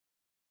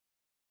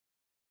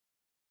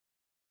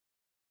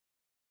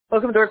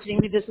Welcome to our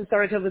community. This is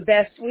Sarah Tova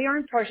Best. We are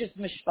in Parshas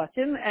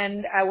Mishpatim,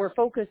 and our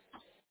focus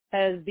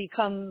has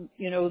become,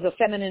 the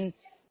feminine,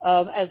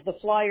 as the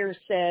flyer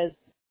says,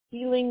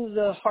 healing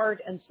the heart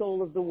and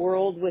soul of the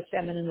world with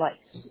feminine light.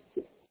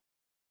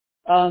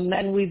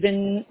 And we've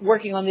been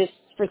working on this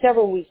for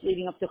several weeks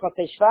leading up to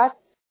Chafei Shvat,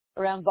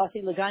 around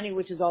Basi Lagani,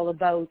 which is all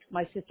about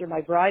my sister,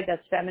 my bride,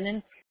 that's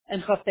feminine,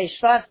 and Chafei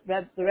Shvat,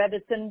 the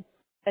Rebbetzin,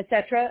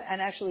 etc.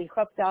 And actually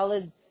Chaf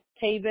Daled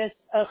Tevis,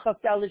 Chaf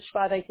Daled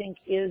Shvat, I think,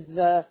 is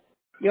the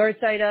your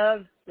side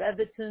of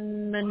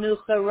Rebbetzin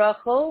Menucha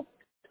Rachel,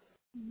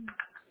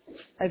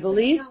 I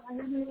believe.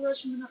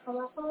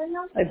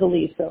 I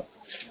believe so.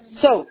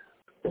 So,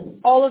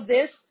 all of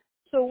this.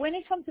 So when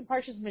it comes to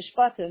Parshas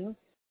Mishpatim,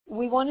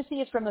 we want to see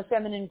it from a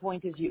feminine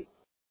point of view.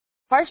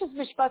 Parshas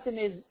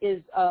Mishpatim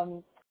is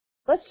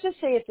let's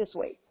just say it this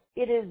way.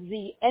 It is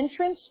the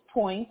entrance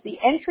point, the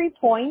entry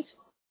point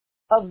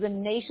of the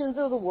nations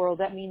of the world,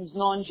 that means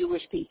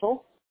non-Jewish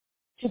people,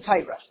 to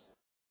Torah.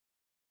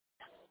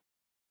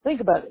 Think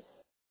about it.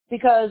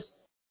 Because,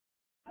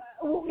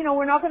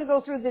 we're not going to go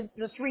through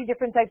the three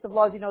different types of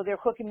laws. They're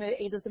Chukim,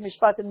 Eidos, and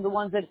Mishpatim, the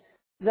ones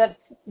that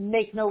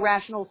make no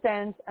rational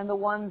sense, and the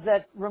ones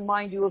that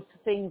remind you of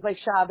things like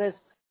Shabbos,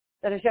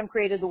 that Hashem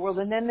created the world.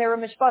 And then there are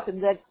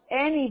Mishpatim, that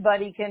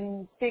anybody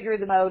can figure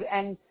them out,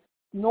 and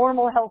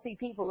normal, healthy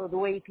people, or the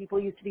way people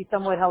used to be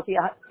somewhat healthy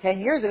 10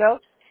 years ago,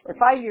 or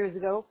 5 years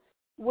ago,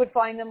 would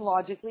find them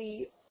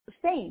logically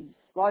sane,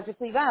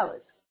 logically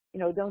valid.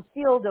 Don't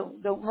steal,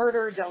 don't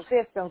murder, don't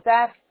this, don't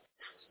that.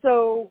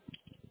 So,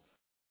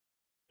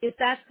 if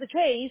that's the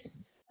case,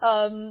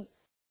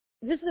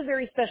 this is a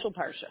very special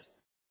parsha.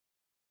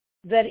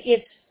 That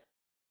it's,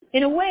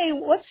 in a way,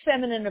 what's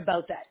feminine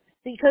about that?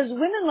 Because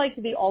women like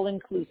to be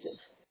all-inclusive.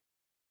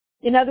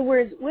 In other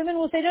words, women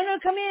will say, no,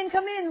 come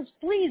in,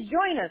 please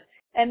join us.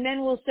 And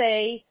men will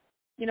say,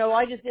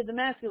 I just did the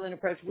masculine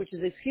approach, which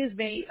is, excuse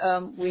me,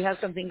 we have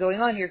something going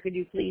on here, could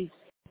you please?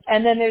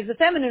 And then there's the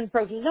feminine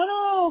approach,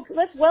 no,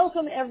 let's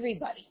welcome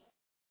everybody,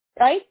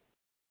 right?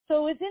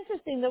 So it's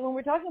interesting that when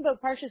we're talking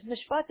about Parshas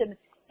Mishpatim,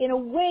 in a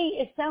way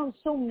it sounds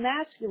so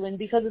masculine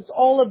because it's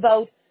all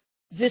about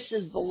this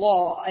is the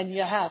law and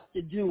you have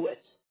to do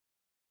it.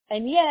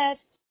 And yet,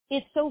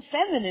 it's so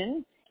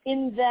feminine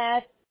in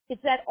that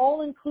it's that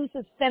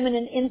all-inclusive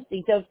feminine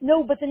instinct of,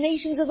 no, but the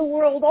nations of the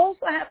world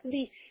also have to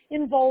be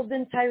involved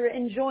in Torah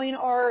and join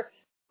our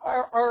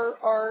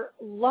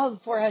love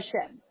for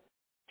Hashem.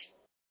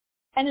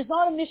 And it's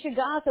not a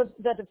mishigas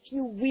that a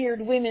few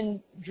weird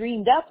women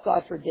dreamed up,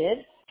 God forbid,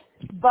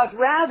 but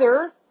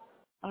rather,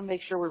 I want to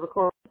make sure we're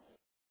recording,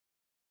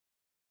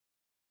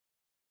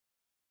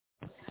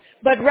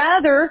 but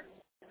rather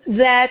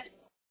that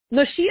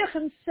Mashiach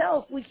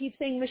himself, we keep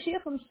saying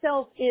Mashiach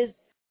himself is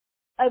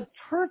a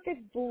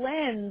perfect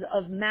blend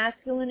of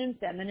masculine and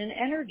feminine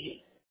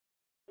energy.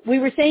 We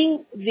were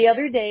saying the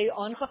other day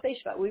on Chafei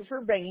Shvat, we were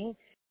bringing,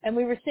 and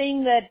we were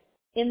saying that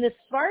in the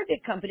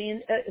Sephardic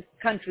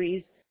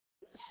countries,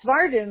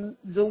 Sephardim,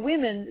 the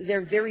women,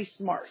 they're very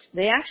smart.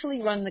 They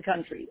actually run the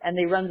country and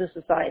they run the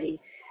society,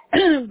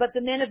 but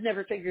the men have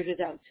never figured it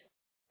out.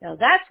 Now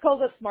that's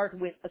called a smart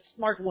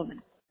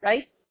woman,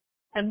 right?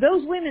 And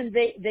those women,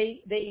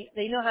 they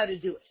know how to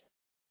do it.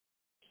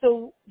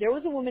 So there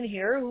was a woman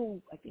here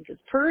who I think is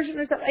Persian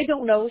or something. I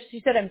don't know.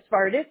 She said, I'm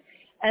Sephardic.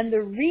 And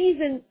the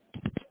reason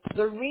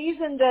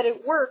that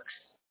it works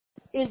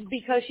is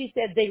because she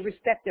said they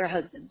respect their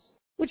husbands,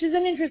 which is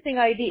an interesting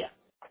idea.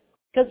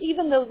 Because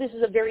even though this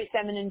is a very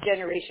feminine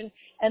generation,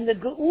 and the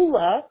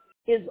Geula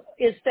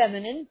is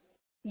feminine,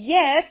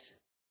 yet,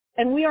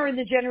 and we are in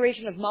the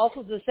generation of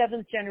Malchus, the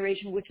seventh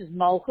generation, which is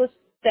Malchus,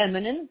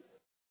 feminine,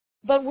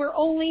 but we're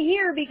only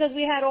here because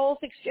we had all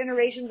 6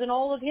 generations in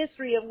all of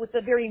history with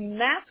a very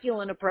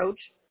masculine approach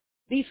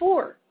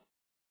before.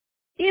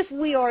 If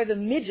we are the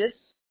midgets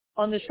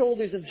on the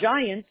shoulders of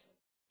giants,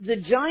 the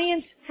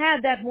giants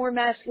had that more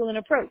masculine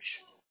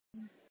approach.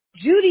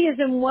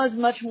 Judaism was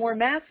much more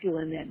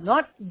masculine then,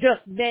 not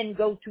just men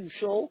go to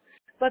shul,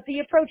 but the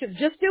approach of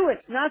just do it,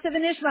 na'aseh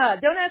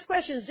v'nishma, don't ask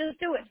questions, just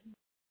do it.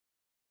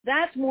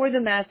 That's more the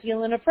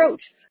masculine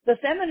approach. The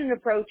feminine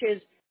approach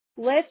is,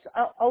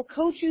 I'll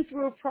coach you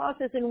through a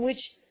process in which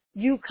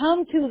you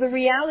come to the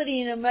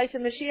reality in a Maaseh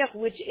Mashiach,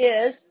 which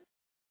is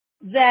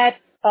that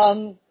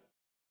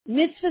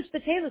mitzvahs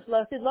b'telis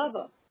lasid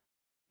lava.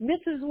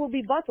 Mitzvahs will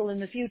be batal in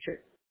the future.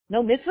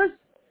 No mitzvahs?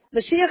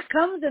 Mashiach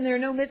comes and there are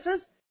no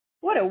mitzvahs?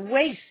 What a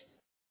waste.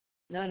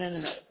 No.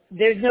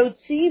 There's no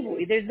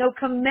tzivui. There's no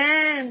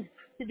command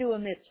to do a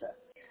mitzvah.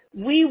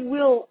 We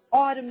will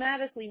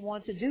automatically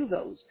want to do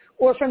those.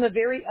 Or from a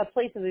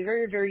place of a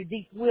very, very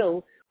deep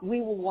will, we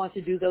will want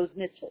to do those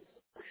mitzvahs.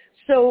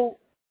 So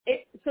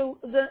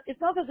it's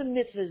not that the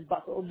mitzvah is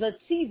batal. The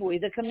tzivui,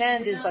 the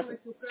command is batal.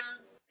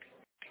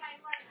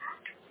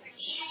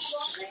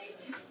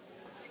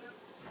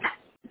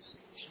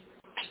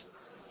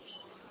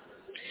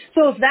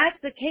 So if that's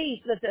the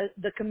case, that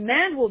the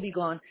command will be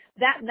gone,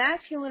 that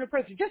masculine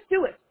approach, just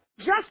do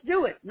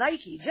it,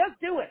 Nike, just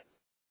do it,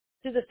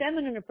 to the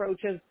feminine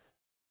approach of,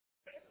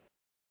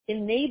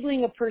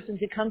 enabling a person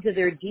to come to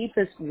their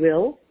deepest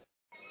will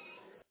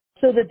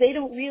so that they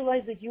don't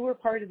realize that you were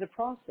part of the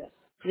process.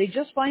 They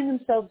just find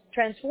themselves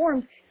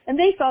transformed and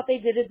they thought they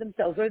did it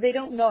themselves, or they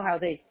don't know how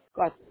they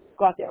got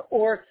there.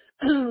 Or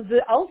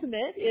the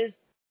ultimate is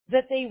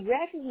that they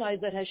recognize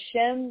that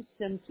Hashem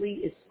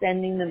simply is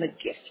sending them a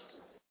gift.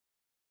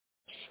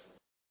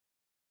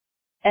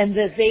 And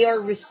that they are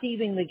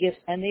receiving the gift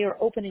and they are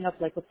opening up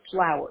like a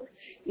flower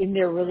in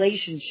their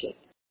relationship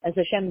as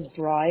Hashem's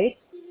bride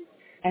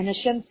and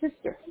Hashem's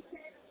sister.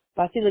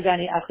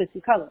 Basilagani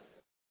Achisikala.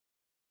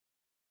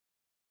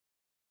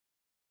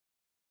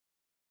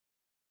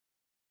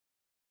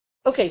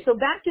 Okay, so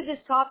back to this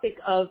topic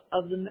of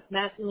the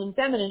masculine and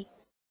feminine.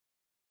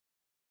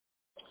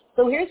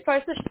 So here's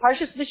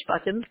Parshas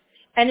Mishpatim,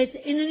 and it's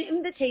in an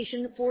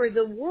invitation for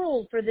the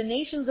world, for the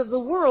nations of the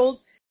world,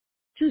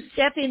 to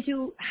step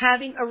into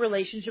having a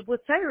relationship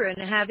with Torah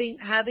and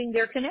having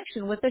their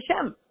connection with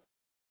Hashem.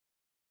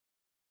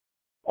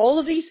 All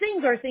of these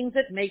things are things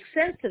that make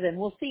sense to them.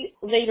 We'll see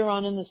later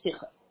on in the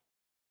Sikha.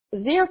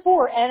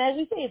 Therefore, and as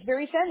we say, it's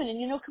very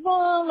feminine. Come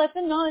on, let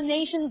the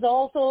non-nations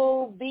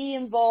also be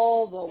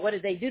involved. Well, what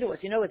did they do to us?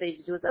 You know what they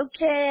did to us?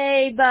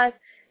 Okay, but,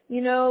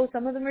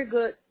 some of them are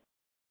good.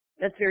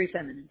 That's very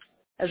feminine.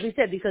 As we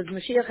said, because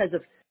Mashiach has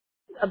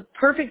a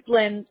perfect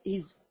blend.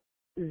 He's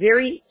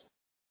very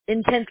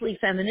intensely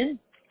feminine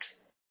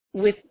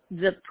with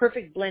the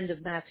perfect blend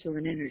of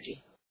masculine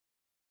energy.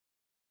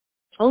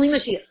 Only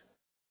Mashiach.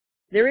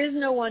 There is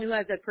no one who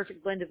has that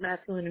perfect blend of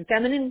masculine and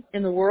feminine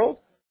in the world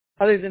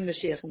other than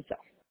Mashiach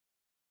himself.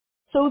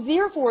 So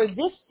therefore,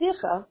 this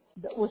Sikha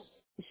that was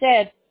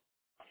said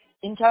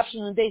in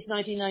Tafshin Beis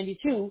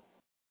 1992,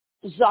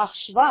 Zach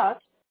Shvat,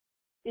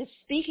 is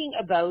speaking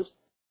about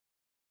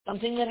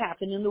something that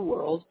happened in the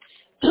world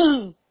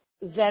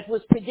that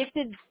was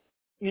predicted,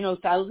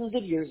 thousands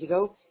of years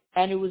ago,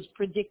 and it was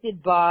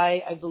predicted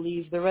by, I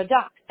believe, the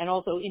Radak, and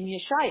also in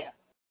Yeshaya.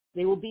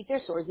 They will beat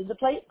their swords into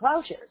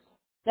plowshares.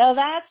 Now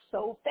that's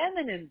so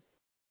feminine.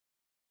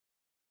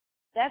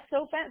 That's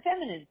so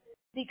feminine.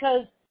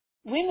 Because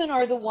women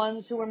are the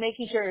ones who are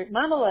making sure,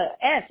 Mamala,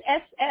 S.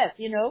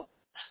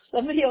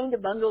 Somebody owned a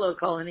bungalow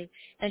colony,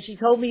 and she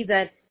told me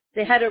that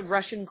they had a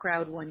Russian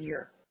crowd one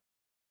year.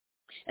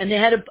 And they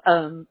had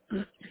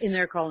in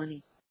their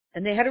colony.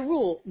 And they had a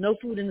rule, no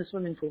food in the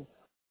swimming pool.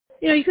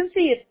 You can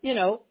see it, you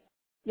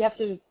have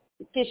to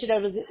fish it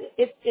out.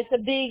 It's a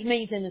big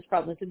maintenance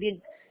problem.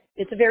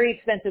 It's a very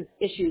expensive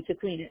issue to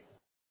clean it.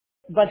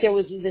 But there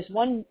was this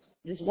one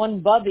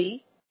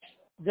bubby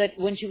that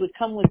when she would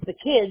come with the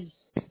kids,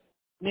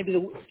 maybe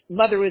the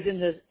mother was in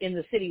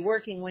the city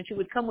working, when she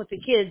would come with the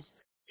kids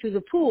to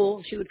the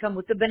pool, she would come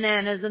with the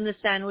bananas and the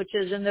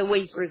sandwiches and the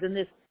wafers and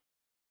this.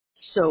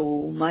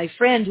 So my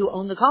friend who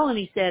owned the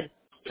colony said,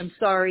 I'm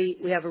sorry,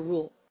 we have a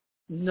rule.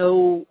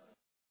 No,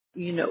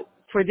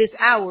 for this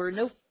hour,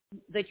 no,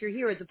 that you're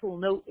here at the pool,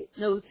 no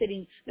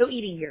sitting, no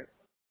eating here.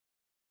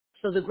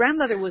 So the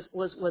grandmother was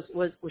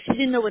she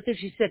didn't know what this,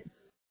 she said,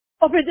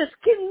 aber das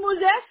Kind muss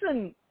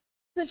essen.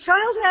 The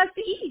child has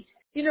to eat.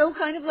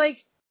 Kind of like,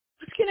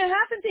 what's going to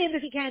happen to him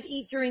if he can't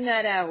eat during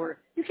that hour?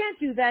 You can't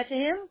do that to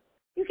him.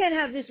 You can't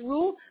have this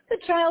rule. The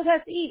child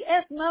has to eat.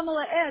 Es,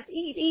 mamala, es.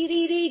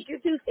 Eat. You're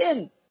too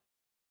thin.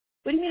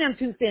 What do you mean I'm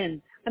too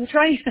thin?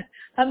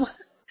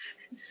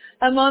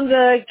 I'm on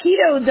the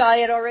keto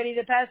diet already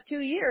the past 2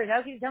 years.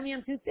 How can you tell me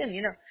I'm too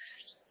thin?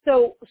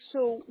 So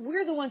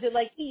we're the ones that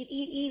like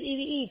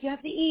eat. You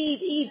have to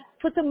eat.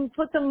 Put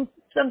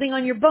something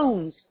on your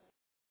bones.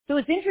 So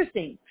it's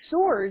interesting.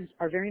 Swords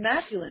are very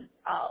masculine.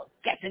 I'll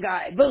get the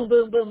guy. Boom,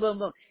 boom, boom, boom,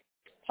 boom.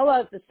 Pull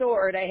out the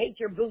sword. I hate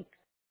your boots.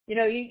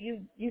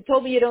 You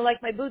told me you don't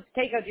like my boots.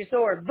 Take out your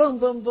sword. Boom,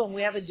 boom, boom.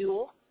 We have a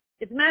duel.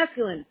 It's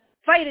masculine.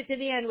 Fight it to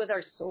the end with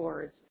our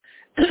swords.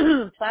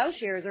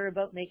 Plowshares are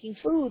about making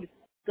food.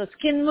 The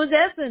skin muss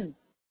essen.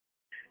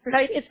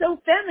 Right? It's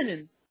so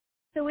feminine.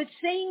 So it's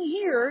saying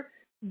here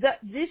that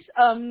this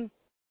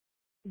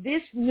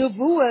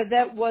nevuah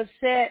that was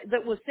said,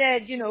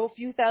 a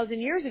few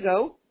thousand years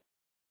ago,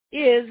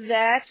 is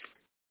that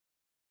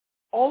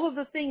all of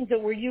the things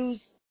that were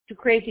used to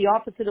create the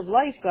opposite of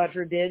life, God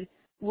forbid,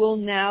 will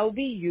now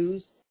be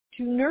used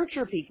to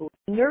nurture people,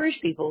 to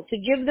nourish people, to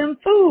give them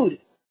food.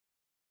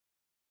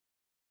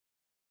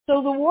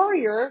 So the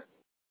warrior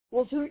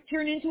will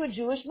turn into a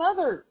Jewish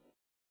mother.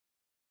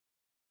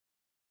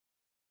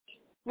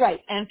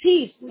 Right. And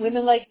peace.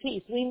 Women like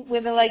peace.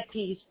 Women like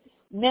peace.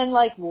 Men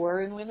like war,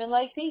 and women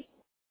like peace.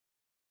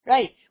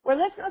 Right. Well,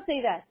 let's not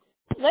say that.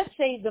 Let's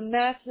say the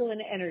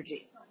masculine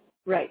energy.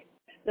 Right.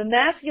 The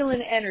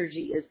masculine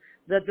energy is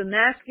that the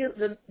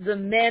masculine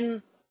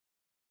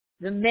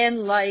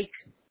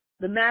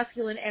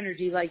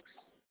energy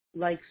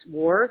likes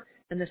war,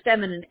 and the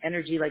feminine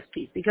energy likes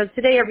peace. Because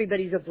today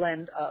everybody's a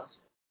blend of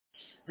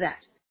that.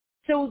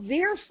 So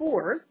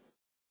therefore,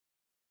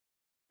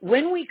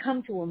 when we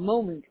come to a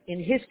moment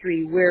in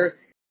history where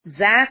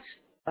that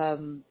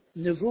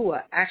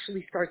nevuah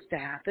actually starts to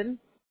happen,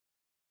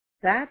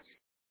 that's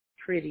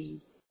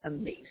pretty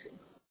amazing.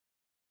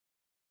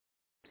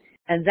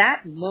 And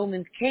that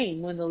moment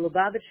came when the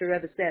Lubavitcher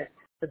Rebbe said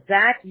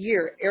that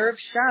year, Erev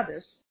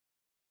Shabbos,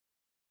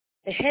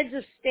 the heads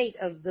of state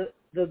of the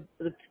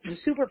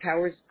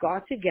superpowers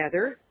got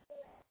together,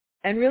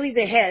 and really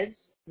the heads,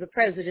 the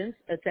presidents,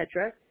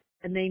 etc.,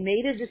 and they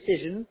made a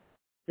decision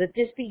that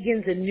this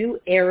begins a new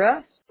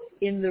era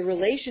in the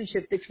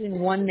relationship between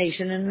one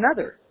nation and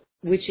another,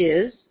 which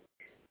is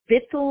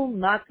Bittul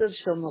Matzav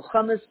Shel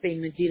Milchamas Bein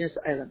Medinas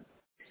Olam.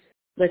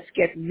 Let's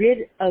get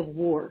rid of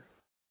war.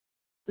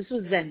 This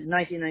was then, in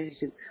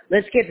 1992.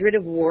 Let's get rid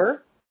of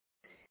war.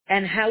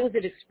 And how was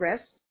it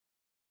expressed?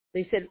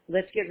 They said,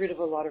 let's get rid of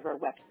a lot of our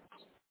weapons.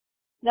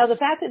 Now, the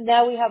fact that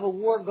now we have a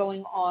war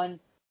going on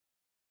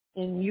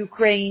in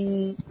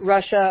Ukraine,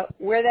 Russia,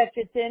 where that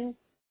fits in,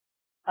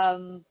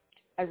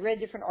 I've read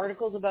different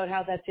articles about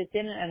how that fits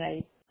in, and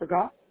I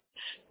forgot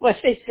what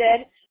they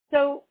said.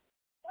 So,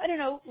 I don't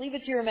know, leave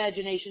it to your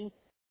imagination.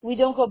 We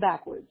don't go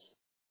backwards.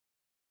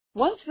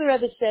 Once the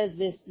Rebbe says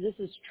this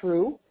is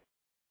true,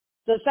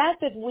 the fact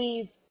that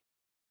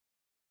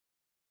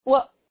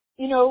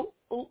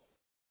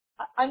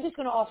I'm just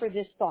going to offer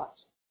this thought.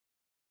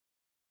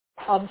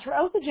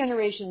 Throughout the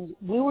generations,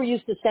 we were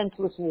used to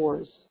senseless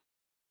wars.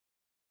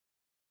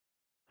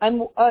 I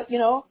don't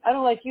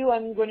like you,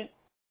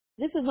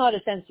 this is not a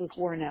senseless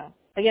war now.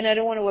 Again, I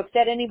don't want to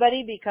upset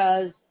anybody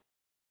because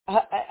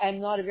I'm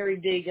not a very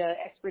big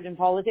expert in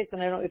politics,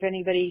 and I don't know if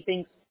anybody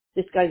thinks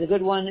this guy's a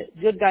good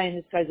guy and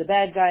this guy's a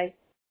bad guy.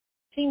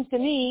 Seems to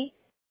me,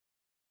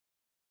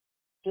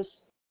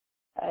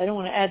 I don't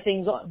want to add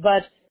things on,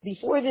 but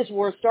before this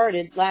war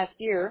started last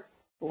year,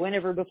 or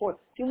whenever before,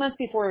 2 months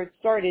before it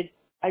started,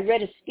 I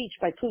read a speech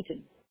by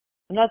Putin.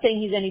 I'm not saying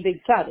he's any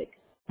big tzaddik,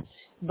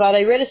 but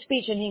I read a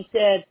speech and he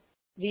said,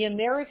 the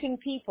American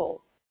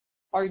people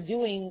are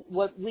doing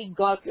what we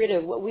got rid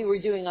of, what we were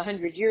doing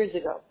 100 years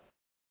ago.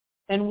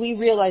 And we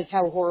realized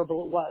how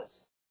horrible it was,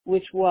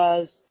 which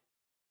was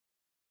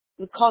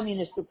the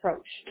communist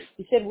approach.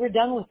 He said, we're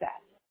done with that.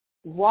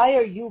 Why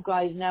are you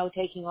guys now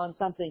taking on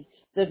something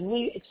that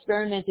we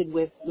experimented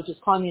with, which is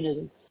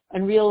communism,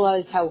 and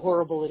realized how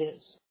horrible it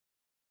is?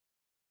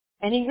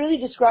 And he really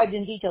described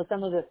in detail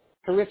some of the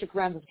horrific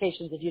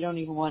ramifications that you don't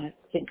even want to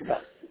think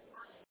about.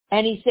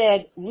 And he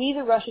said, we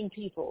the Russian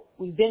people,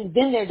 we've been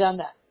there, done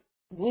that.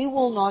 We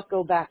will not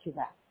go back to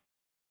that.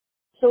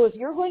 So if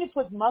you're going to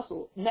put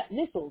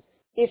missiles,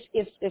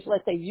 if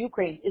let's say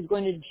Ukraine is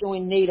going to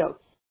join NATO,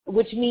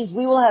 which means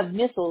we will have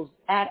missiles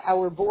at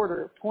our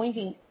border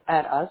pointing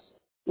at us,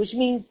 which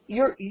means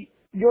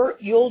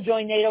you'll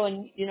join NATO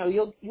and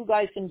you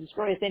guys can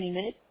destroy us any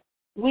minute.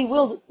 We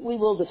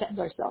will defend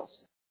ourselves.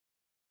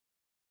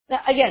 Now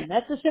again,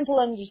 that's a simple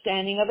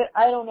understanding of it.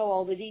 I don't know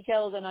all the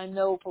details and I'm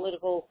no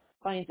political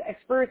science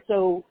expert,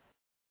 so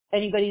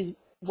anybody's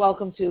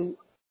welcome to.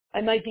 I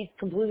might be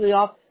completely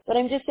off, but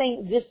I'm just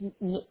saying this,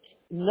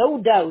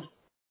 no doubt,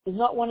 is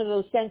not one of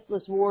those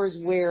senseless wars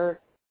where,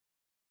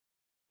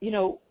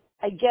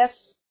 I guess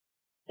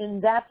in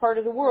that part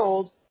of the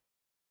world,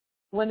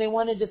 when they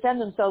want to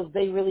defend themselves,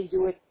 they really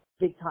do it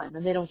big time,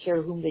 and they don't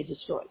care whom they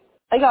destroy.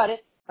 I got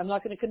it. I'm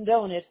not going to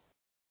condone it,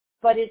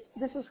 but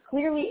this is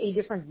clearly a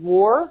different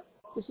war.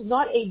 This is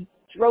not a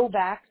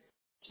throwback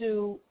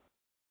to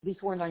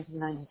before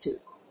 1992.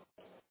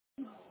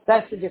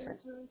 That's the difference.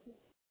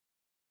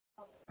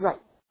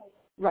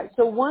 Right.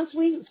 So once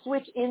we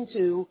switch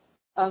into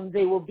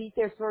they will beat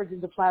their swords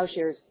into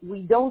plowshares,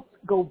 we don't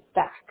go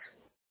back.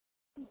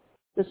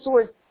 The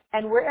sword,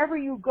 and wherever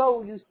you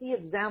go, you see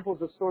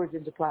examples of swords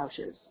into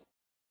plowshares.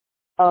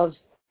 Of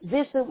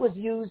this that was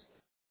used,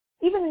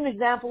 even an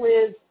example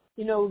is,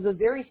 the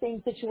very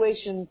same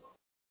situation.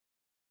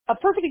 A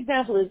perfect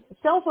example is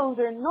cell phones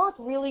are not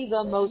really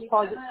the most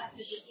positive.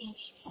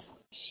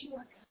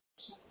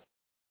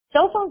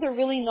 Cell phones are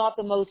really not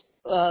the most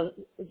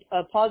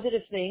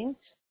positive thing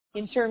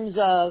in terms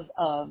of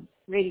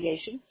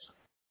radiation,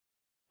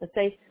 let's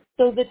say.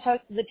 So the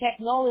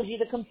technology,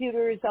 the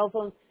computers, cell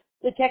phones,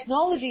 the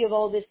technology of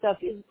all this stuff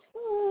is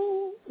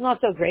not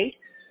so great.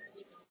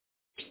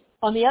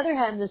 On the other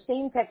hand, the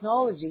same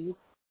technology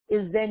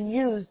is then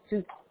used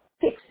to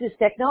fix this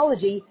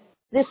technology.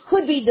 This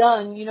could be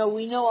done, we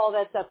know all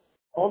that stuff.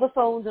 All the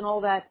phones and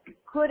all that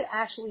could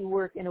actually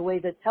work in a way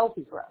that's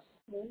healthy for us.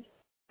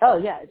 Oh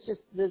yeah, it's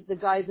just the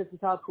guys at the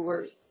top who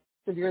are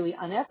severely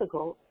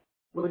unethical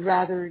would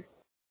rather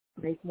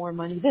make more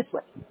money this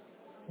way.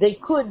 They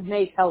could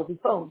make healthy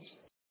phones.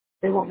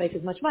 They won't make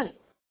as much money.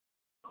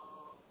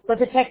 But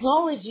the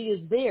technology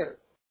is there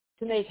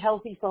to make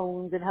healthy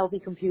phones and healthy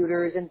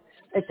computers and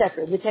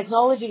etc. The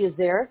technology is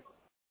there.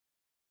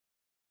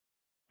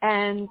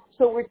 And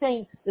so we're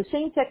saying the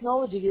same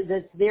technology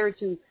that's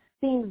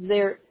seems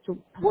there to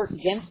work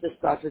against us,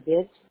 God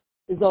forbid,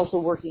 is also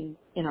working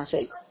in our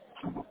favor.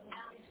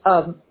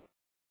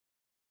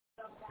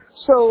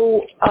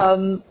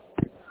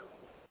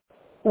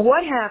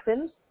 What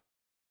happens?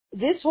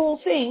 This whole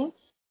thing,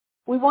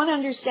 we want to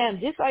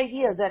understand this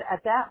idea that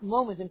at that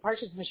moment in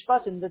Parshas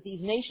Mishpatim that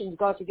these nations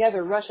got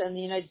together, Russia and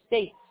the United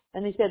States,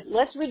 and they said,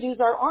 let's reduce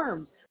our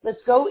arms.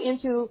 Let's go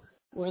into,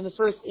 we're in the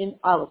first in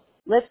Aleph.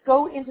 Let's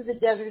go into the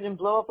desert and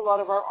blow up a lot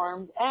of our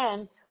arms,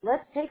 and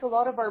let's take a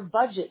lot of our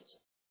budget.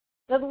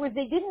 In other words,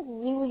 they didn't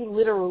really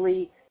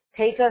literally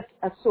take a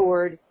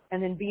sword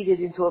and then beat it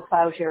into a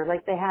plowshare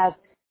like they have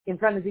in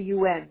front of the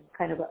UN,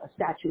 kind of a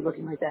statue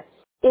looking like that.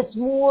 It's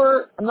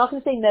more, I'm not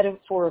going to say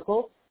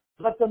metaphorical,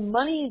 but the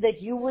money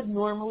that you would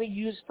normally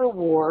use for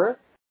war,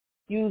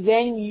 you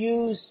then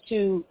use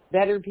to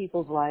better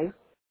people's lives.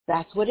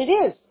 That's what it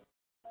is.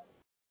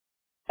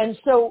 And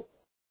so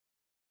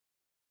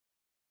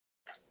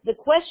the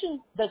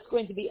question that's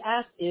going to be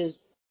asked is,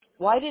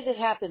 why did it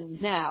happen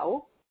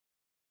now?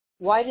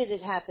 Why did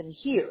it happen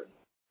here?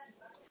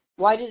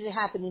 Why did it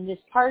happen in this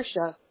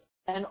parsha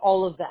and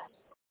all of that?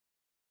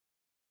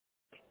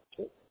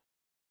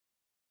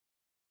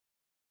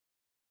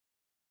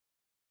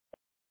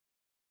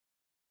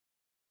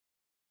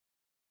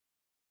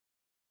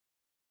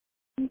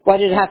 Why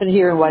did it happen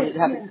here and why did it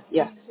happen?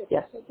 Yes.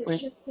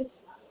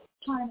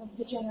 Time of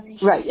the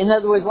generation. Right. In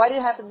other words, why did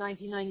it happen in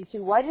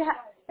 1992? Why did it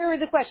happen? Here are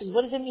the questions.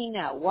 What does it mean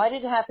now? Why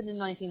did it happen in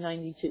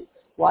 1992?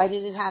 Why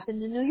did it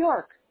happen in New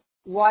York?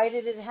 Why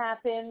did it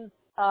happen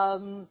at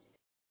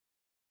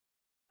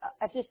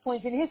this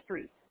point in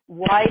history?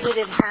 Why did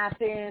it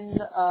happen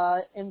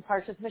in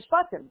Parshas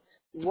Mishpatim?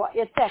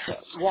 Etc.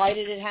 Why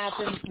did it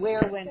happen?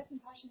 Where? When?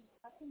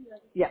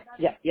 Yes.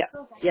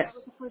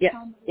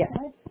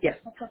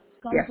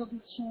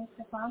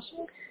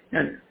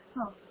 No.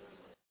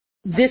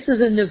 This is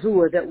a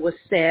nevuah that was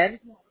said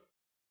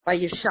by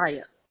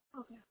Yeshaya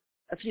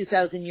a few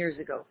thousand years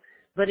ago,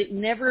 but it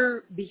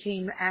never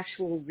became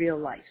actual real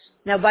life.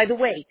 Now, by the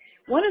way,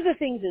 one of the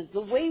things is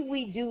the way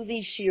we do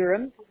these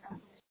shiurim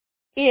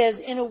is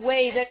in a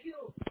way that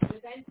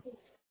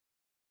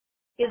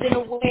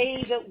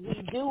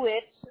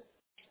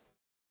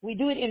we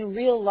do it in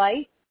real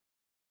life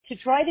to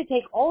try to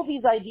take all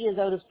these ideas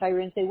out of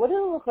Torah and say, what does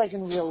it look like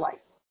in real life?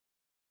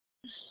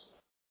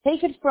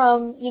 Take it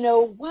from,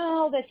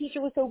 wow, that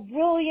teacher was so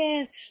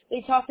brilliant.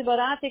 They talked about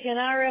Atik and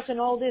Aref and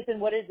all this, and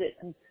what is it?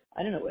 And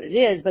I don't know what it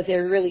is, but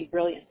they're really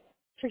brilliant.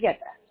 Forget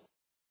that.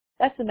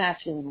 That's the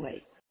masculine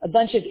way. A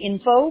bunch of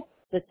info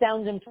that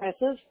sounds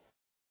impressive,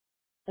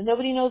 and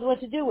nobody knows what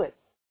to do with.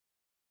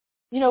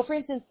 For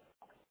instance,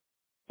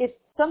 if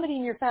somebody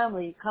in your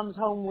family comes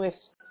home with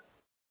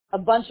a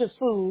bunch of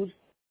food,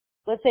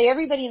 let's say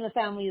everybody in the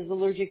family is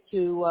allergic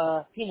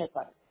to peanut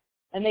butter,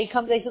 and they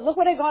say, look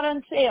what I got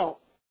on sale.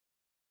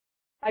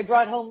 I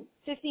brought home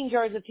 15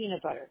 jars of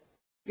peanut butter.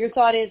 Your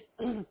thought is,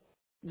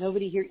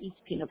 nobody here eats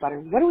peanut butter.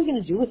 What are we going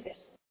to do with this?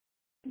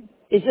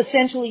 It's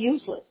essentially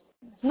useless.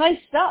 It's nice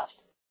stuff,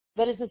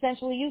 but it's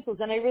essentially useless,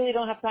 and I really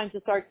don't have time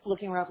to start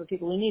looking around for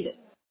people who need it.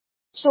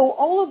 So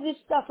all of this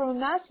stuff, from a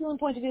masculine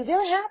point of view,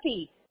 they're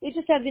happy. They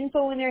just have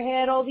info in their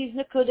head, all these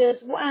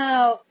nakudas,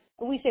 wow.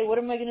 And we say, what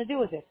am I going to do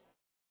with it?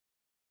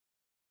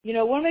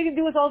 What am I going to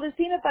do with all this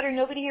peanut butter?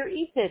 Nobody here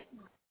eats it.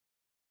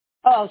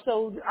 Oh,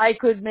 so I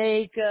could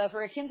make,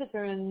 for a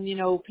kindergarten,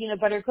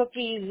 peanut butter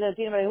cookies, peanut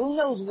butter, who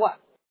knows what.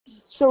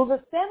 So the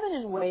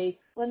feminine way,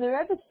 when the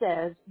Rebbe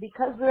says,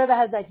 because the Rebbe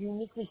has that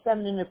uniquely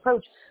feminine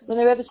approach, when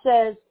the Rebbe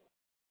says,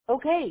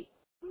 okay,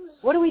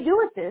 what do we do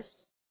with this?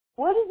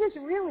 What is this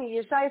really?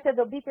 Yeshaya said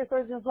they'll beat their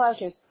swords and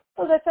plowshares.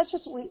 Oh, that's such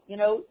a sweet,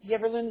 you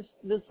ever learn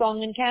this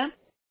song in camp?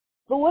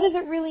 But what does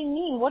it really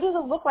mean? What does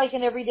it look like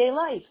in everyday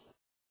life?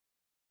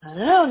 I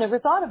don't know, never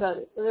thought about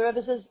it. So the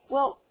Rebbe says,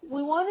 well,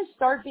 we want to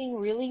start being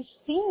really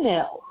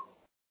female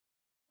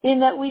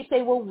in that we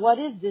say, well, what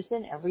is this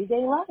in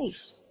everyday life?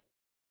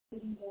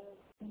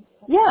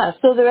 Yeah,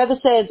 so the Rebbe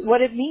says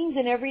what it means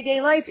in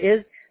everyday life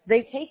is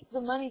they take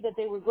the money that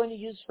they were going to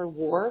use for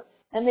war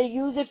and they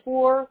use it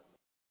for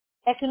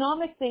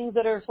economic things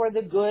that are for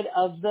the good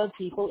of the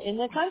people in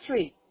the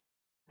country.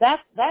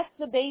 That's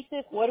the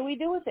basic, what do we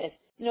do with it?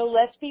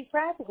 Let's be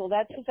practical.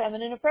 That's the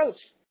feminine approach.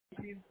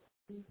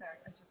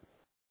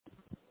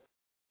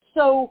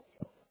 So,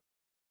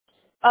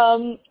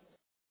 now,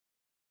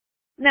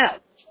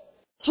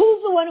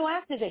 who's the one who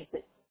activates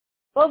it?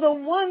 Well, the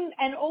one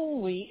and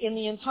only in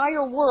the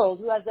entire world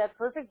who has that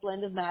perfect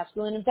blend of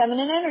masculine and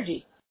feminine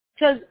energy.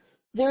 Because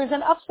there is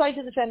an upside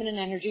to the feminine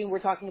energy, and we're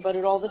talking about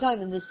it all the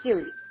time in this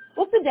series.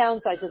 What's the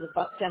downside to the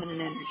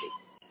feminine energy?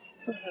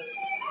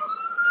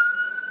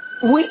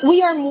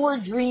 We are more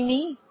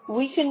dreamy.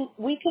 We can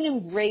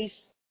embrace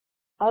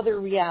other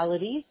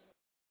realities,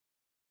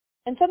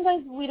 and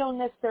sometimes we don't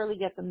necessarily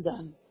get them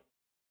done.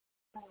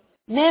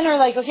 Men are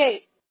like,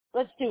 okay,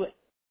 let's do it.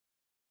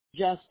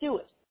 Just do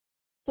it.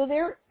 So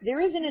there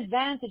is an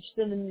advantage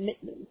to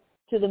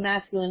the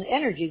masculine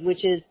energy,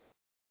 which is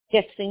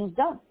get things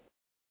done.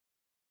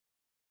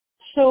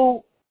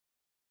 So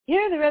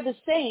here the Rebbe is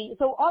saying,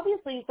 so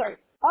obviously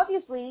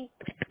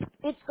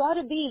it's got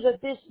to be that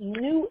this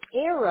new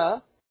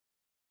era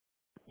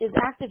is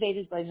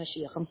activated by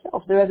Mashiach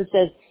himself. The Rebbe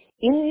says,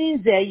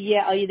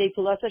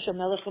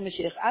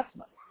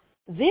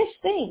 this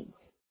thing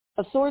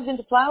of swords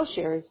into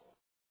plowshares,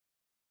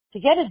 to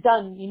get it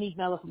done, you need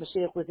Melech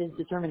Mashiach with his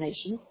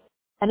determination.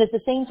 And at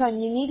the same time,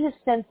 you need his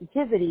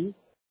sensitivity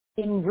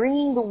in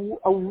bringing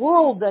a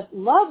world that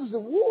loves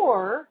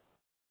war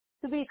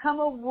to become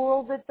a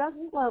world that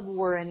doesn't love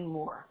war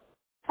anymore.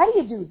 How do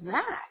you do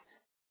that?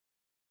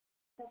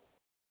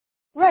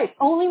 Right.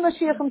 Only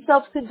Mashiach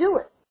himself could do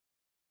it.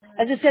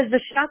 As it says,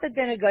 "V'shatat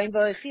ben hagoyim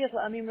v'achiach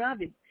la'amim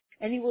rabim,"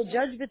 and he will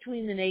judge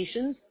between the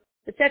nations,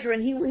 etc.,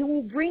 and he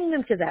will bring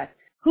them to that.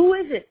 Who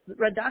is it?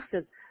 Radak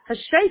says,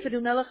 "Hashayfet hu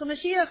melech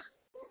HaMashiach,"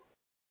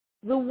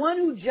 the one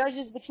who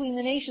judges between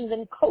the nations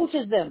and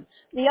coaches them,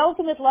 the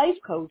ultimate life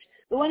coach.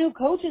 The one who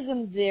coaches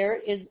them there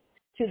is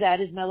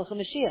Melech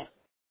HaMashiach.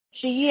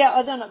 Sheyeh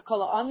adan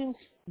kol ha'amim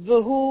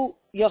v'hu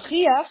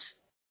yochiach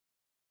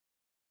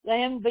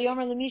lahem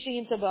v'yomer l'misha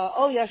yimtzah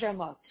oh yashar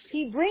ma.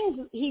 He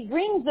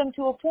brings them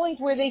to a point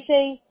where they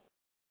say,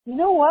 you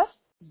know what?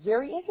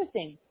 Very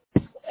interesting.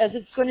 As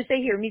it's going to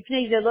say here,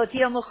 mipnei ze lo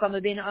tiyeh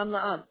milchama bein am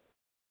la'am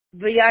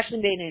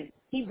v'yashlim beineim.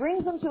 He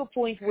brings them to a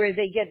point where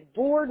they get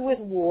bored with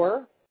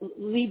war.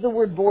 Leave the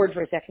word bored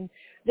for a second.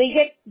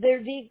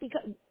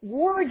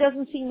 War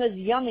doesn't seem as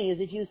yummy as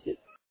it used to.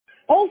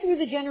 All through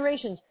the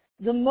generations,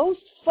 the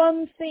most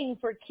fun thing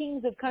for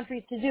kings of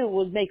countries to do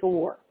was make a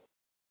war.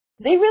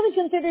 They really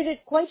considered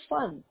it quite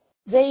fun.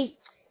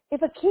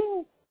 If a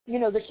king,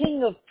 the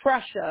king of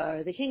Prussia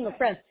or the king of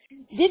France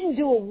didn't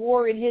do a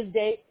war in his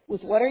day,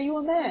 with what are you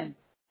a man?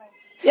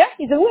 Yeah,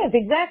 he's a wimp,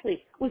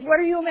 exactly. With what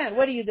are you a man?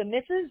 What are you, the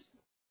missus?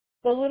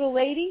 The little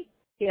lady?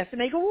 He has to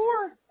make a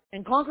war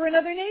and conquer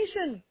another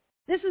nation.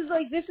 This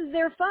is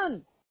their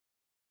fun.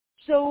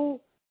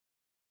 So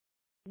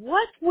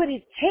what would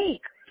it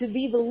take to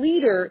be the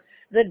leader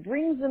that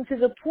brings them to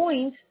the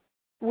point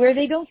where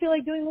they don't feel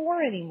like doing the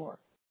war anymore?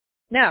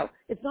 Now,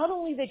 it's not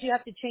only that you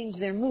have to change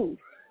their mood.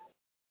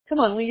 Come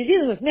on, when you're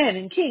dealing with men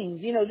and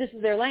kings, this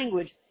is their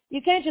language.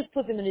 You can't just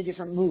put them in a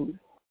different mood.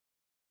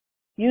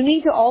 You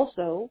need to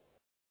also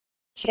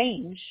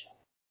change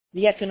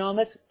the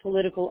economic,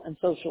 political, and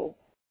social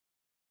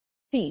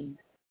scene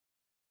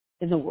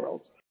in the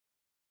world.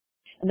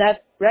 And that's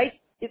right.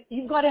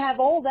 You've got to have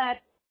all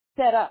that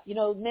set up.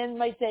 Men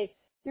might say,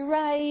 "You're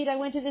right. I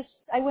went to this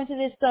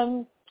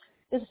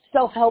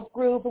self-help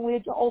group, and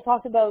we all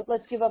talked about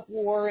let's give up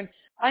war. And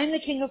I'm the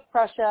king of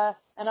Prussia,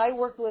 and I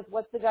worked with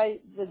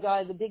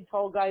the big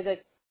tall guy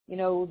that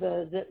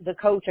the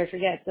coach. I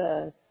forget.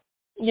 So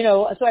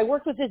I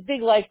worked with this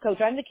big life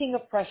coach. I'm the king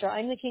of Prussia.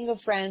 I'm the king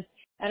of France,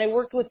 and I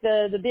worked with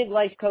the big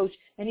life coach,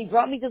 and he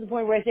brought me to the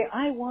point where I say,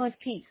 I want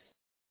peace.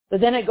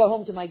 But then I go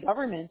home to my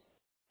government,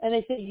 and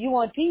they say, you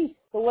want peace,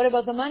 but what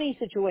about the money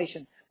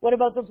situation? What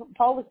about the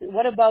policy?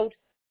 What about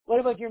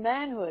your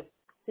manhood?"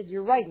 I said,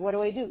 "You're right. What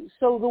do I do?"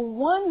 So the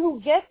one who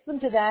gets them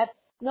to that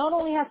not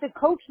only has to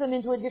coach them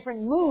into a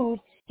different mood,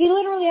 he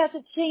literally has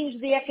to change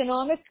the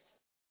economic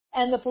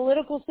and the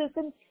political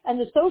system and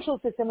the social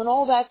system and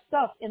all that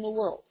stuff in the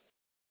world.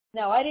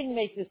 Now, I didn't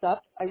make this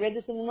up. I read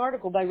this in an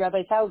article by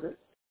Rabbi Tauger.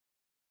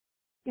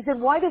 He said,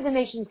 why do the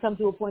nations come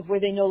to a point where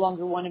they no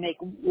longer want to make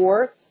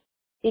war?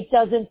 It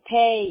doesn't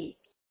pay.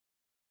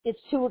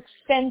 It's too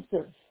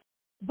expensive.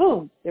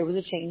 Boom, there was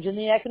a change in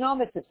the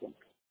economic system.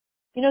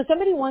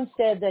 Somebody once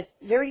said that,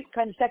 very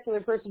kind of secular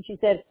person, she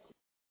said,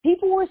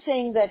 people were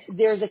saying that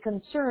there's a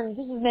concern,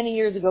 this is many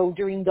years ago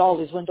during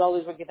dollars, when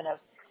dollars were given out.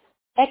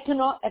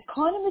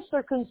 Economists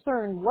are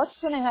concerned what's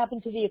going to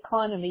happen to the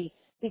economy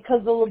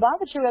because the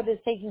Lubavitcher Rebbe is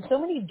taking so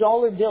many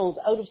dollar bills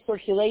out of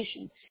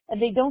circulation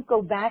and they don't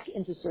go back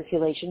into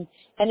circulation,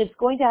 and it's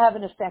going to have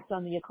an effect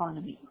on the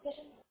economy.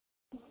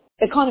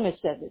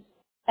 Economists said this.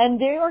 And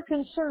they are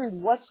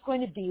concerned what's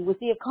going to be with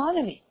the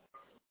economy.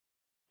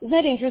 Isn't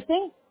that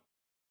interesting?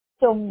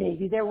 So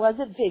maybe there was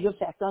a big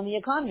effect on the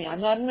economy.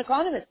 I'm not an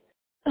economist.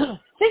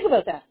 Think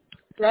about that,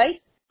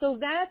 right? So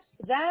that's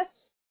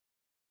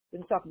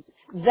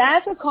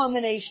a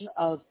combination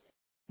of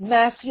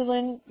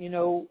masculine,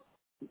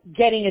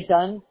 getting it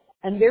done,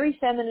 and very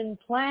feminine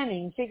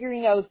planning,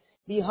 figuring out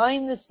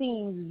behind the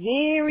scenes,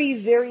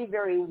 very, very,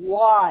 very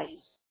wise,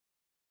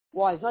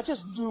 not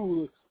just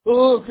do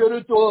it, get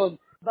it done,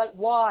 but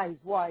wise,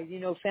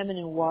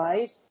 feminine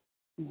wise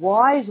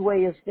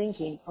way of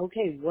thinking.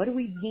 Okay, what do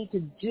we need to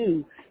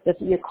do that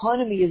the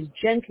economy is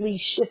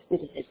gently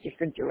shifted in a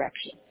different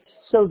direction,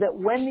 so that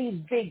when these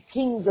big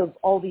kings of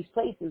all these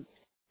places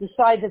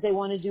decide that they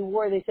want to do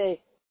war, they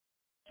say,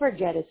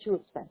 forget it, too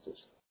expensive.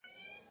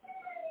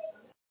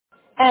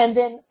 And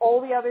then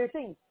all the other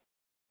things,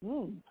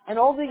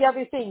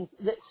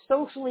 that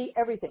socially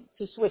everything,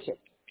 to switch it.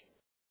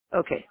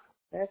 Okay.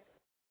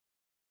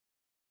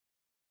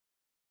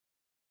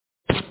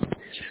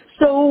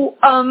 So,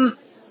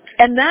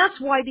 and that's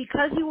why,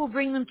 because he will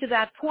bring them to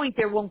that point,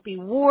 there won't be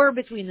war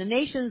between the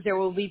nations, there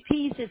will be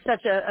peace. It's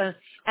such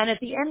and at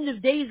the end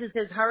of days it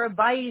says,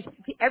 Harabayis,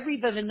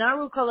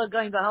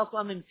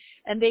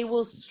 and they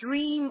will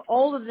stream,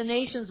 all of the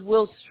nations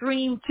will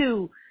stream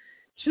to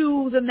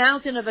the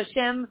mountain of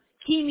Hashem.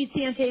 They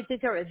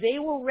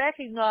will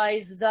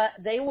recognize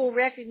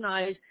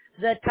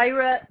that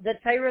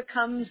Torah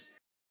comes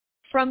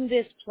from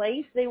this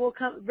place. They will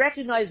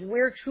recognize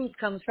where truth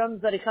comes from,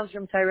 that it comes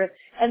from Torah,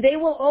 and they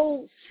will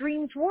all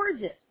stream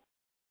towards it.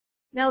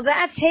 Now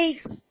that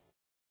takes,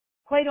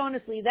 quite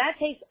honestly,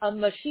 a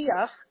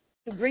Mashiach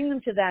to bring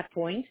them to that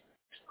point.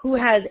 who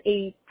has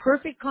a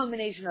perfect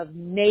combination of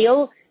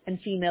male and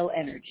female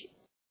energy.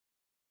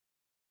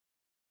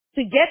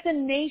 To get the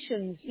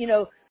nations,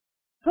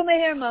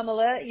 kumeher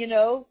mamala,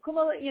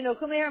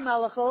 kumeher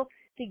malachol,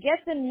 to get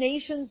the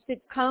nations to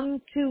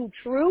come to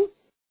truth,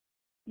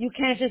 you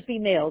can't just be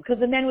male. Because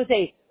the men would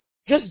say,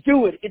 just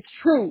do it. It's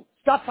true.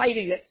 Stop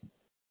fighting it.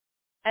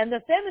 And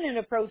the feminine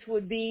approach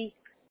would be,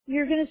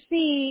 you're going to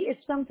see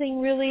it's something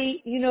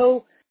really,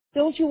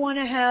 don't you want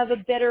to have a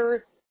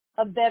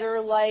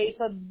better life,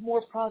 a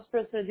more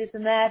prosperous, or this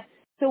and that?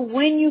 So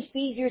when you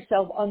feed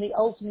yourself on the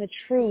ultimate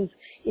truth,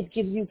 it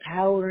gives you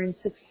power and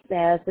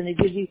success, and it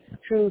gives you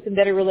truth and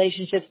better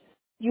relationships.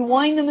 You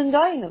wine them and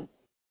dine them.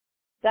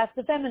 That's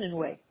the feminine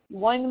way. You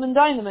wine them and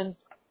dine them. And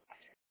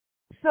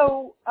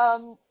so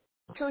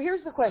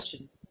here's the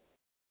question.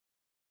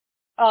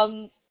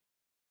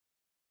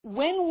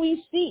 When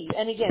we see,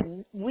 and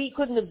again, we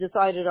couldn't have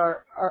decided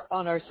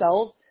on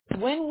ourselves,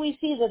 when we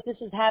see that this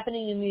is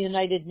happening in the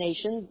United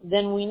Nations,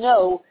 then we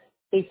know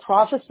a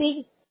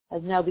prophecy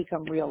has now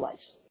become real life.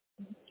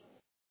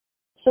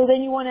 So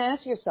then you want to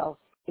ask yourself,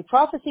 a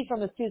prophecy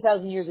from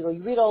 2,000 years ago,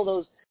 you read all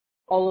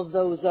of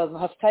those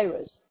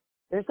Haftarahs.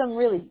 There's some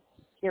really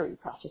scary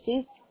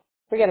prophecies.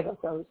 Forget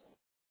about those.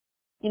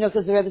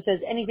 Because the Rebbe says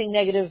any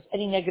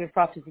negative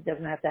prophecy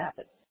doesn't have to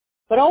happen.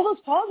 But all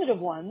those positive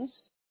ones,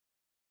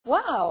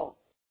 wow,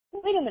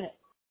 wait a minute.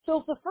 So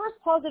if the first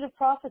positive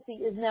prophecy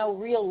is now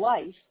real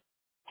life,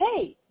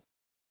 hey,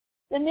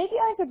 then maybe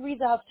I could read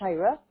the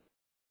Haftarah,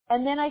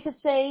 and then I could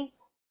say,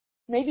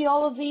 maybe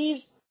all of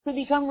these could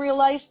become real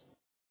life.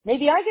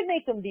 Maybe I could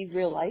make them be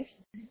real life.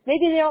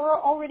 Maybe they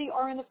already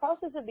are in the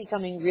process of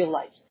becoming real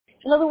life.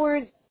 In other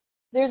words,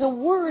 there's a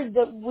word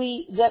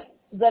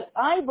that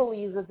I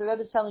believe that the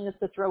Rebbe is telling us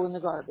to throw in the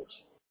garbage.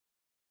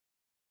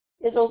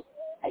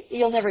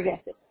 You'll never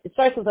guess it. It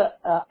starts with a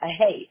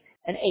hey,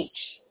 an H.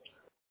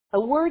 A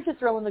word to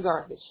throw in the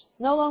garbage.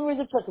 No longer is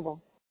applicable.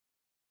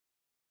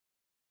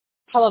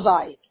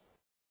 Halavai.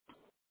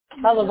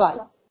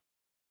 Halavai.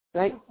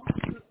 Right?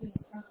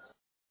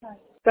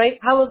 Right?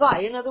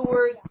 Halavai. In other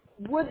words,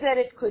 would that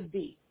it could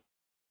be.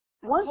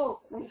 I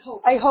hope.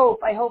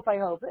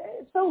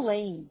 It's so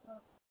lame.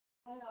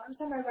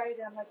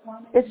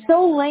 It's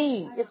so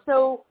lame.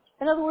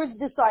 In other words,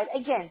 decide.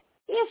 Again,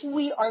 if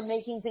we are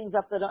making things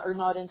up that are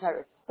not in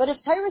Torah. But if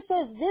Torah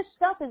says this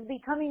stuff is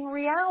becoming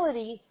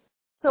reality,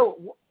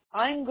 so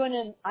I'm going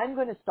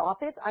to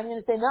stop it. I'm going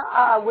to say,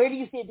 no, where do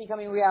you see it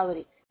becoming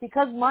reality?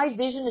 Because my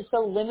vision is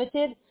so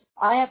limited,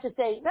 I have to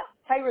say, no,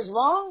 Torah's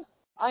wrong.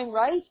 I'm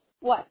right.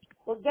 What?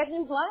 Well, get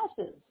new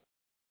glasses.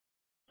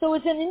 So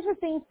it's an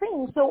interesting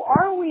thing. So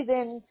are we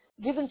then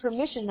given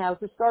permission now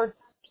to start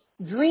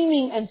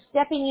dreaming and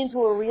stepping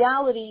into a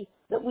reality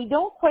that we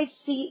don't quite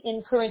see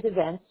in current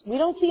events? We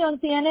don't see on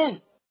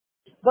CNN,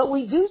 but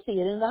we do see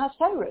it in the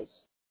Haftarahs.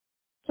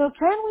 So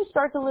can we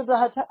start to live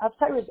the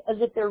Haftarahs as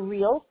if they're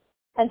real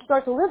and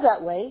start to live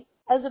that way,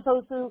 as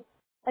opposed to,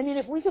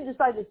 if we could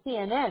decide that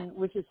CNN,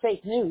 which is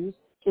fake news,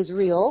 is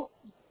real,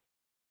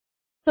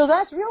 so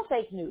that's real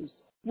fake news.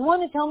 You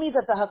want to tell me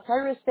that the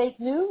Haftarah is fake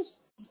news?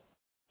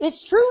 It's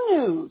true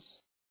news.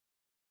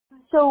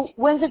 So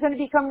when's it going to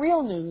become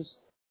real news?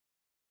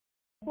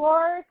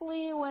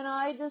 Partly when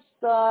I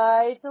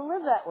decide to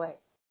live that way.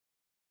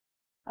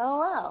 Oh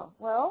wow.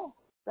 Well,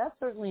 that's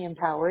certainly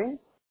empowering.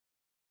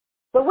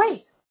 But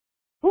wait,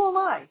 who am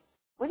I?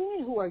 What do you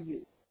mean, who are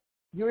you?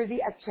 You're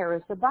the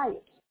Akeres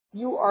Habayis.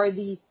 You are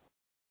the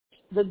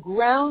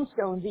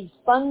groundstone, the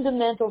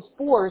fundamental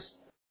force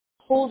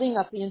holding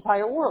up the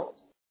entire world.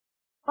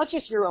 Not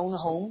just your own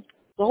home,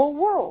 the whole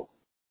world.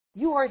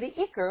 You are the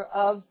Iker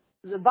of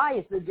the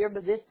bias,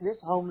 this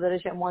home that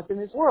Hashem wants in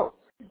this world.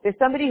 There's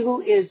somebody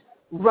who is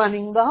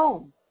running the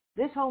home.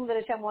 This home that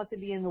Hashem wants to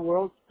be in the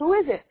world, who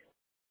is it?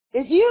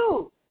 It's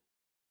you,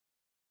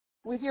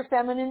 with your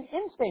feminine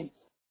instincts.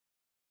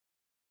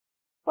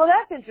 Well,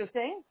 that's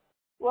interesting.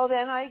 Well,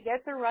 then I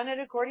get to run it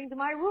according to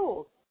my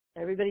rules.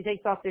 Everybody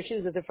takes off their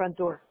shoes at the front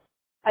door.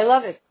 I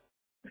love it.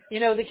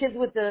 The kids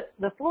with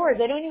the floors,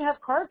 they don't even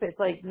have carpets.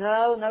 Like,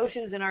 no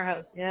shoes in our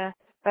house. Yeah,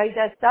 right,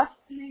 that stuff?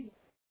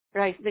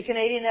 Right, the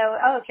Canadian,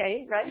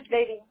 okay, right,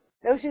 baby.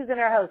 No shoes in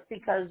our house,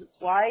 because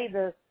why?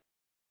 The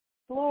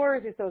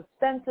floors are so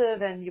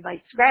expensive and you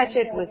might scratch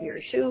it with your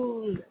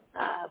shoes,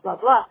 blah,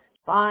 blah.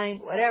 Fine,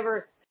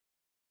 whatever.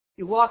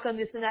 You walk on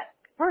this and that.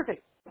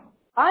 Perfect.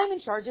 I'm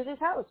in charge of this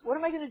house. What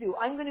am I going to do?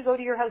 I'm going to go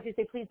to your house. You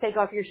say, please take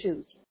off your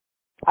shoes.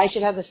 I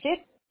should have a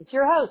fit. It's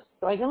your house,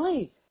 so I can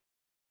leave.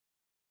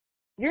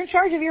 You're in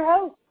charge of your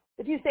house.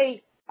 If you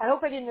say, I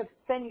hope I didn't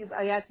offend you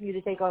by asking you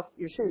to take off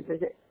your shoes,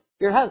 is it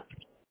your house?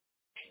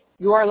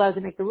 You are allowed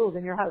to make the rules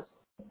in your house,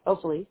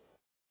 hopefully.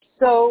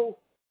 So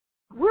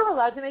we're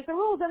allowed to make the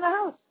rules in the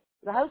house.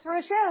 The house for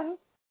Hashem,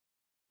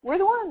 we're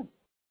the ones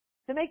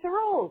to make the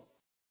rules.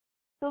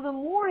 So the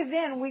more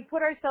then we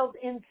put ourselves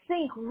in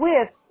sync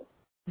with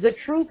the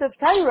truth of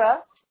Torah,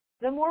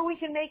 the more we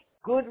can make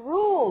good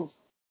rules.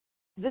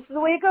 This is the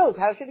way it goes.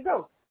 How should it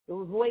go? The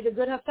way the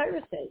good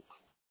Haftarah says.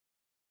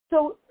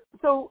 So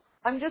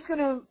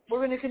we're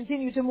going to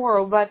continue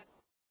tomorrow, but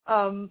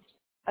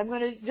I'm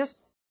going to just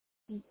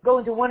go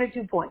into one or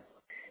 2 points.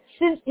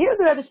 Here's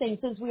what I was saying,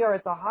 since we are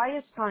at the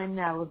highest time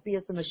now of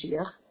Bias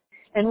Mashiach,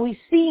 and we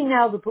see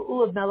now the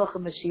Pa'ul of Melech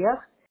Mashiach,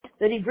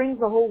 that he brings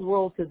the whole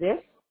world to this,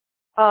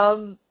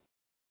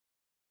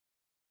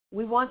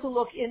 we want to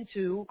look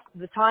into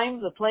the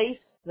time, the place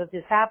that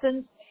this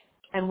happens,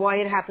 and why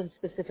it happens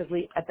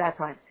specifically at that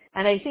time.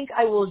 And I think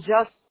I will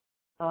just,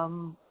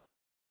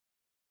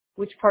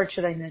 which part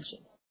should I mention?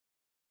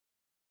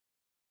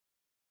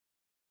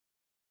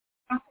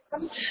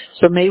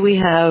 So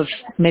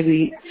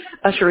maybe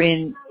usher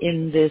in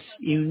this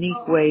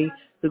unique way,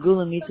 the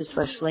Gula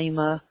Mitzvah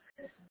Shlema,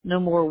 no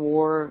more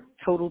war,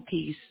 total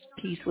peace,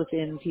 peace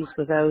within, peace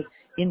without,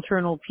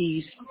 internal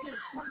peace,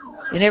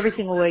 in every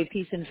single way,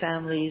 peace in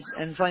families,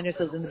 and find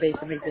ourselves in the base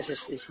of Mikdash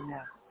Shlishi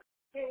now.